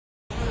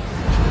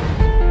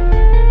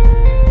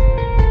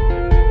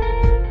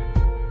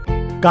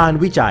การ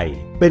วิจัย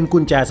เป็นกุ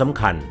ญแจสำ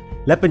คัญ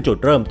และเป็นจุด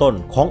เริ่มต้น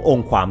ขององ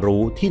ค์ความ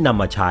รู้ที่น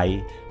ำมาใช้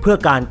เพื่อ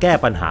การแก้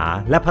ปัญหา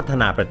และพัฒ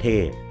นาประเท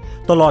ศ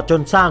ตลอดจ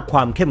นสร้างคว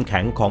ามเข้มแ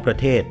ข็งของประ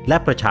เทศและ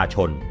ประชาช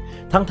น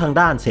ทั้งทาง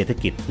ด้านเศรษฐ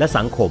กิจและ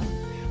สังคม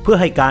เพื่อ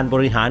ให้การบ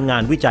ริหารงา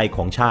นวิจัยข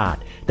องชาติ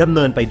ดำเ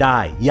นินไปได้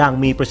อย่าง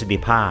มีประสิทธิ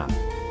ภาพ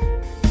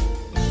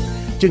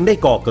จึงได้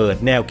ก่อเกิด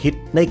แนวคิด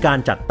ในการ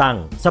จัดตั้ง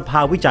สภ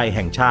าวิจัยแ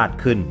ห่งชาติ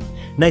ขึ้น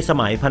ในส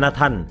มัยพระ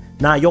ท่าน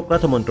นายกรั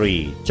ฐมนตรี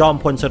จอม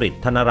พลสฤษ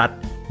ดิ์ธนรัตน์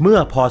เมื่อ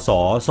พ.ศ.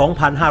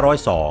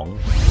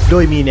 2502 โด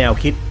ยมีแนว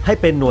คิดให้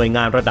เป็นหน่วยง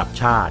านระดับ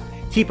ชาติ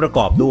ที่ประก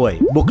อบด้วย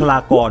บุคลา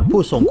กร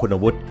ผู้ทรงคุณ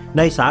วุฒิใ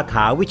นสาข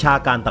าวิชา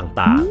การ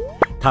ต่าง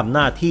ๆทำห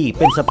น้าที่เ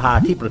ป็นสภา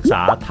ที่ปรึกษ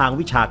าทาง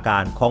วิชากา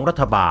รของรั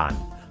ฐบาล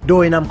โด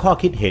ยนำข้อ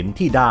คิดเห็น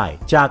ที่ได้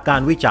จากกา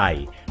รวิจัย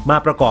มา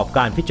ประกอบก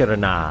ารพิจาร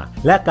ณา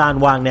และการ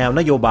วางแนว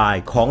นโยบาย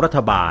ของรัฐ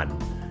บาล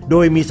โด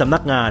ยมีสำนั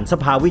กงานส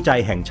ภาวิจั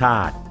ยแห่งชา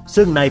ติ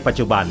ซึ่งในปัจ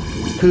จุบัน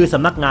คือส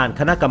ำนักงาน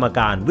คณะกรรมก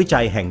ารวิ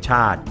จัยแห่งช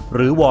าติห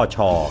รือวช.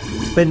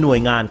เป็นหน่วย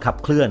งานขับ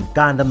เคลื่อน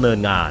การดำเนิน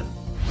งาน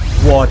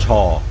วช.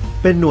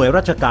เป็นหน่วยร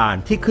าชการ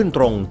ที่ขึ้นต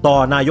รงต่อ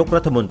นายก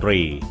รัฐมนต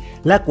รี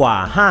และกว่า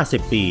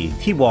50ปี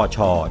ที่วช.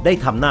ได้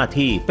ทำหน้า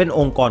ที่เป็นอ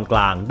งค์กรกล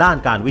างด้าน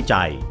การวิ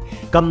จัย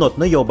กำหนด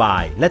นโยบา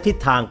ยและทิศ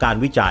ทางการ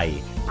วิจัย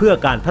เพื่อ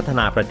การพัฒ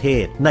นาประเท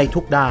ศในทุ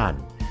กด้าน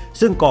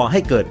ซึ่งก่อให้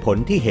เกิดผล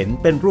ที่เห็น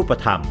เป็นรูป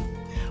ธรรม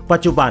ปั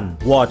จจุบัน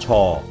วช.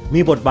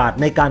มีบทบาท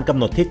ในการกำ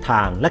หนดทิศท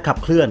างและขับ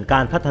เคลื่อนก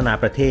ารพัฒนา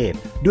ประเทศ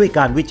ด้วยก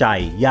ารวิจัย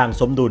อย่าง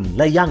สมดุลแ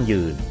ละยั่ง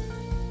ยืน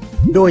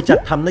โดยจัด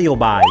ทำนโย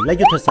บายและ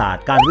ยุทธศาสต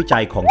ร์การวิจั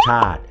ยของช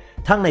าติ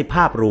ทั้งในภ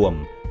าพรวม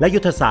และยุ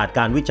ทธศาสตร์ก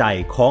ารวิจัย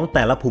ของแ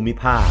ต่ละภูมิ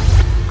ภาค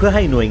เพื่อใ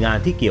ห้หน่วยงาน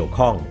ที่เกี่ยว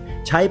ข้อง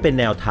ใช้เป็น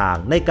แนวทาง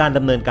ในการด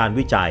ำเนินการ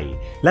วิจัย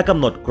และกำ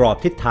หนดกรอบ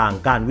ทิศทาง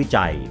การวิ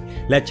จัย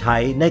และใช้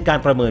ในการ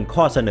ประเมิน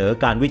ข้อเสนอ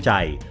การวิจั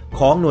ย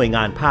ของหน่วยง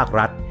านภาค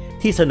รัฐ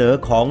ที่เสนอ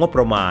ของงบป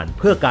ระมาณ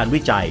เพื่อการวิ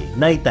จัย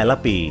ในแต่ละ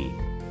ปี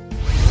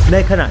ใน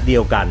ขณะเดี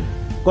ยวกัน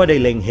ก็ได้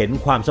เล็งเห็น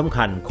ความสำ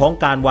คัญของ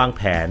การวางแ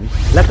ผน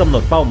และกำหน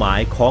ดเป้าหมาย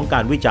ของกา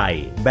รวิจัย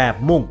แบบ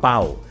มุ่งเป้า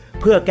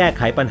เพื่อแก้ไ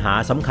ขปัญหา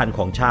สำคัญข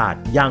องชาติ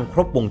อย่างคร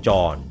บวงจ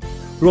ร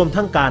รวม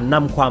ทั้งการน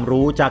ำความ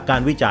รู้จากกา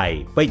รวิจัย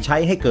ไปใช้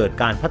ให้เกิด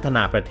การพัฒน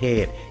าประเท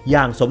ศอ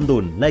ย่างสมดุ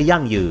ลและ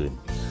ยั่งยืน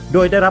โด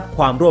ยได้รับค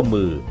วามร่วม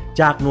มือ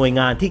จากหน่วย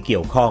งานที่เกี่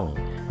ยวข้อง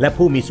และ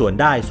ผู้มีส่วน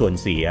ได้ส่วน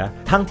เสีย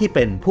ทั้งที่เ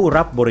ป็นผู้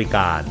รับบริก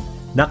าร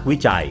นักวิ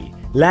จัย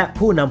และ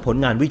ผู้นำผล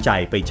งานวิจั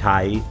ยไปใช้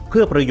เ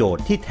พื่อประโยช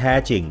น์ที่แท้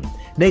จริง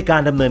ในกา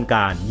รดำเนินก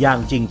ารอย่าง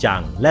จริงจั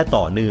งและ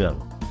ต่อเนื่อง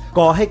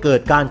ก่อให้เกิ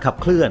ดการขับ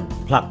เคลื่อน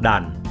ผลักดั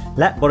น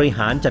และบริห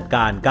ารจัดก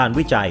ารการ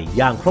วิจัย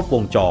อย่างครบว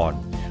งจร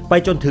ไป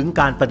จนถึง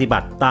การปฏิบั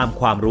ติตาม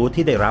ความรู้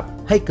ที่ได้รับ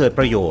ให้เกิด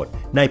ประโยชน์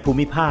ในภู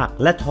มิภาค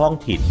และท้อง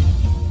ถิ่น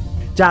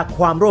จากค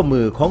วามร่วม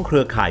มือของเครื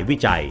อข่ายวิ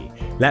จัย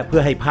และเพื่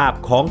อให้ภาพ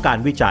ของการ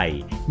วิจัย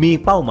มี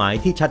เป้าหมาย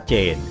ที่ชัดเจ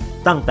น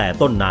ตั้งแต่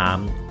ต้นน้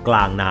ำกล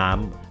างน้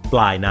ำปล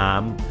ายน้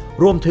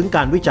ำรวมถึงก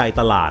ารวิจัย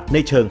ตลาดใน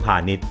เชิงพา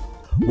ณิชย์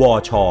ว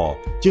ช.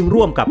จึง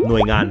ร่วมกับหน่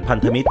วยงานพัน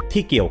ธมิตร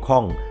ที่เกี่ยวข้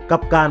องกั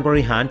บการบ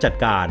ริหารจัด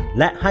การ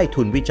และให้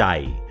ทุนวิจัย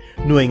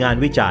หน่วยงาน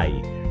วิจัย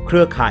เครื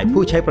อข่าย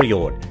ผู้ใช้ประโย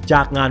ชน์จ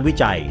ากงานวิ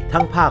จัย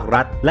ทั้งภาค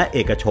รัฐและเอ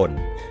กชน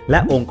และ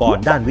องค์กร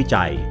ด้านวิ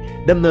จัย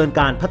ดำเนิน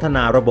การพัฒน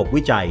าระบบ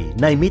วิจัย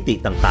ในมิติ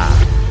ต่าง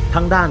ๆ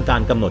ทั้งด้านกา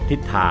รกำหนดทิ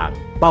ศทาง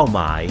เป้าหม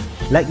าย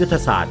และยุทธ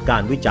ศาสตร์กา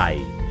รวิจัย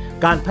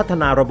การพัฒ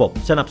นาระบบ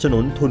สนับสนุ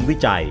นทุนวิ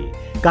จัย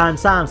การ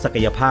สร้างศัก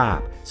ยภาพ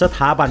สถ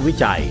าบันวิ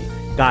จัย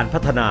การพั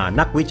ฒนา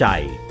นักวิจั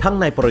ยทั้ง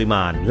ในปริม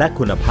าณและ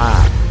คุณภา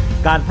พ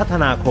การพัฒ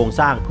นาโครง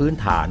สร้างพื้น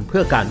ฐานเพื่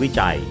อการวิ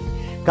จัย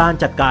การ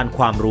จัดการค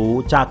วามรู้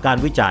จากการ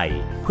วิจัย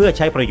เพื่อใ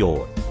ช้ประโย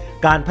ชน์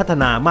การพัฒ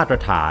นามาตร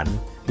ฐาน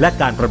และ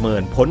การประเมิ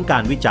นผลกา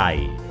รวิจัย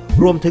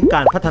รวมถึงก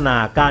ารพัฒนา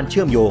การเ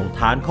ชื่อมโยง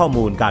ฐานข้อ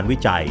มูลการวิ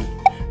จัย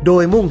โด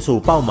ยมุ่งสู่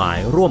เป้าหมาย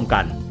ร่วม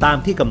กันตาม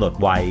ที่กำหนด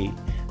ไว้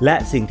และ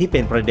สิ่งที่เป็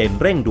นประเด็น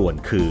เร่งด่วน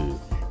คือ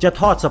จะ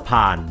ทอดสะพ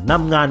านน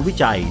ำงานวิ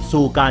จัย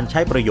สู่การใช้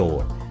ประโย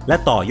ชน์และ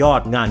ต่อยอ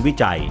ดงานวิ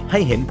จัยให้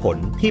เห็นผล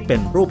ที่เป็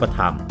นรูปธ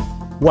รรม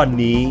วัน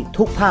นี้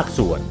ทุกภาค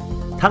ส่วน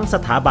ทั้งส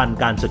ถาบัน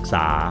การศึกษ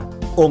า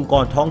องค์ก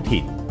รท้อง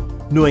ถิ่น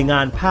หน่วยงา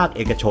นภาคเ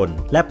อกชน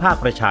และภาค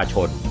ประชาช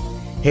น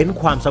เห็น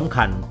ความสำ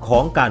คัญขอ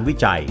งการวิ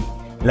จัย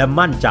และ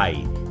มั่นใจ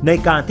ใน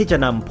การที่จะ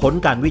นำผล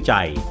การวิ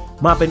จัย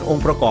มาเป็นอง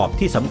ค์ประกอบ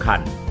ที่สำคัญ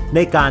ใน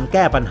การแ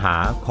ก้ปัญหา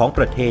ของป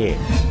ระเทศ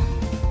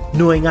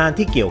หน่วยงาน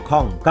ที่เกี่ยวข้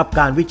องกับ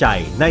การวิจัย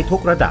ในทุ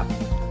กระดับ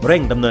เร่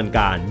งดำเนินก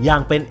ารอย่า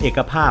งเป็นเอก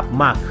ภาพ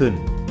มากขึ้น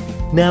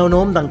แนวโ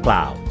น้มดังก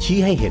ล่าวชี้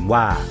ให้เห็น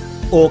ว่า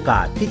โอก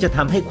าสที่จะท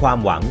ำให้ความ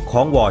หวังข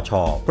องวช.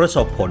ประส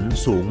บผล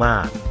สูงมา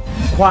ก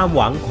ความห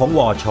วังของ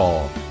วช.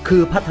คื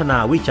อพัฒนา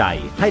วิจัย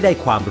ให้ได้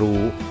ความ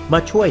รู้มา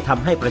ช่วยท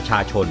ำให้ประชา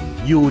ชน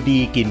อยู่ดี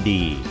กิน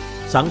ดี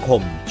สังค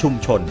มชุม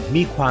ชน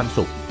มีความ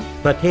สุข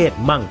ประเทศ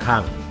มั่ง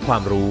คั่งควา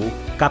มรู้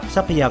กับท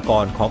รัพยาก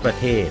รของประ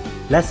เทศ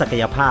และศัก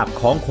ยภาพ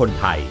ของคน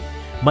ไทย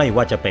ไม่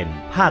ว่าจะเป็น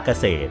ภาคเก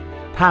ษตร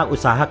ภาคอุ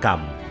ตสาหกรร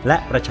มและ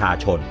ประชา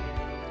ชน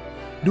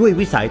ด้วย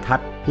วิสัยทัศ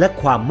น์และ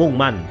ความมุ่ง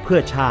มั่นเพื่อ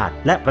ชาติ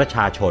และประช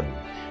าชน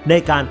ใน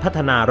การพัฒ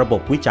นาระบ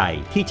บวิจัย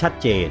ที่ชัด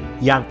เจน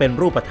อย่างเป็น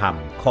รูปธรรม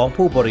ของ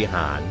ผู้บริห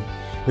าร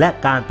และ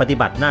การปฏิ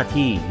บัติหน้า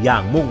ที่อย่า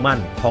งมุ่งมั่น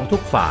ของทุ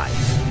กฝ่าย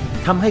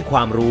ทำให้คว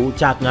ามรู้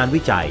จากงาน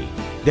วิจัย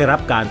ได้รั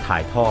บการถ่า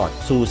ยทอด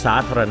สู่สา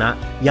ธารณะ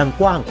อย่าง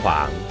กว้างขว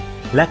าง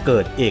และเกิ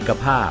ดเอก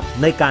ภาพ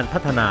ในการพั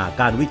ฒนา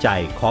การวิจั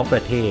ยของปร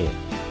ะเทศ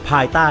ภ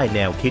ายใต้แน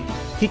วคิด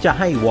ที่จะ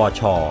ให้ว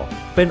ช.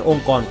เป็นอง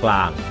ค์กรกล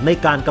างใน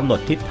การกำหนด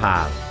ทิศทา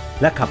ง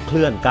และขับเค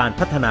ลื่อนการ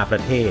พัฒนาปร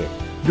ะเทศ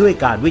ด้วย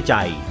การวิ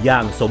จัยอย่า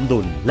งสมดุ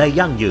ลและ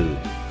ยั่งยืน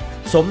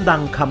สมดั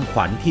งคำข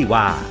วัญที่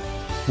ว่า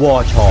ว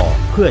ช.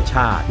เพื่อช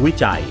าติวิ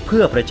จัยเ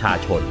พื่อประชา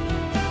ชน